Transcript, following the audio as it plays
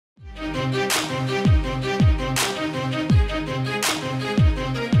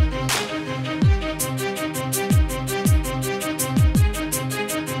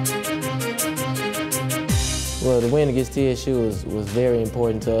Well, the win against TSU was very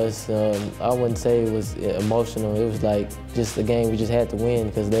important to us. I wouldn't say it was emotional. It was like just a game we just had to win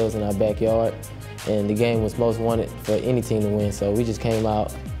because they was in our backyard, and the game was most wanted for any team to win. So we just came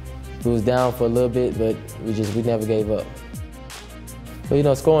out. We was down for a little bit, but we never gave up. But you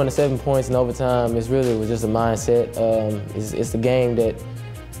know, scoring the 7 points in overtime, was just a mindset. It's a game that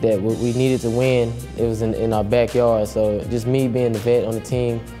we needed to win. It was in our backyard, so just me being the vet on the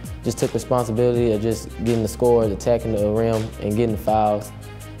team, just took responsibility of just getting the scores, attacking the rim, and getting the fouls,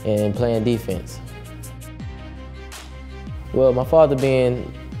 and playing defense. Well, my father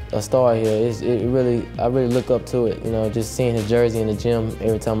being a star here, I really look up to it. You know, just seeing his jersey in the gym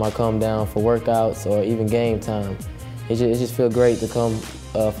every time I come down for workouts or even game time. It just feels great to come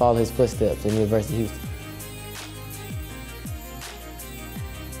follow his footsteps in the University of Houston.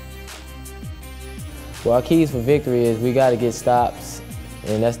 Well, our keys for victory is we got to get stops.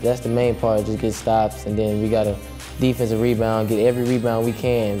 And that's the main part, just get stops, and then we got to defensive rebound, get every rebound we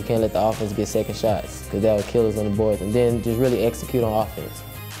can. We can't let the offense get second shots, because that will kill us on the boards, and then just really execute on offense.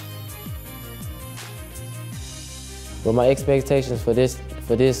 But my expectations for the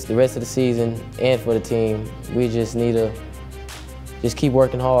rest of the season and for the team, we just need to just keep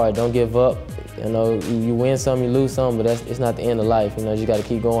working hard, don't give up. You know, you win some, you lose some, but it's not the end of life. You know, you got to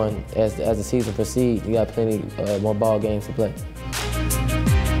keep going as the season proceeds. You got plenty more ball games to play.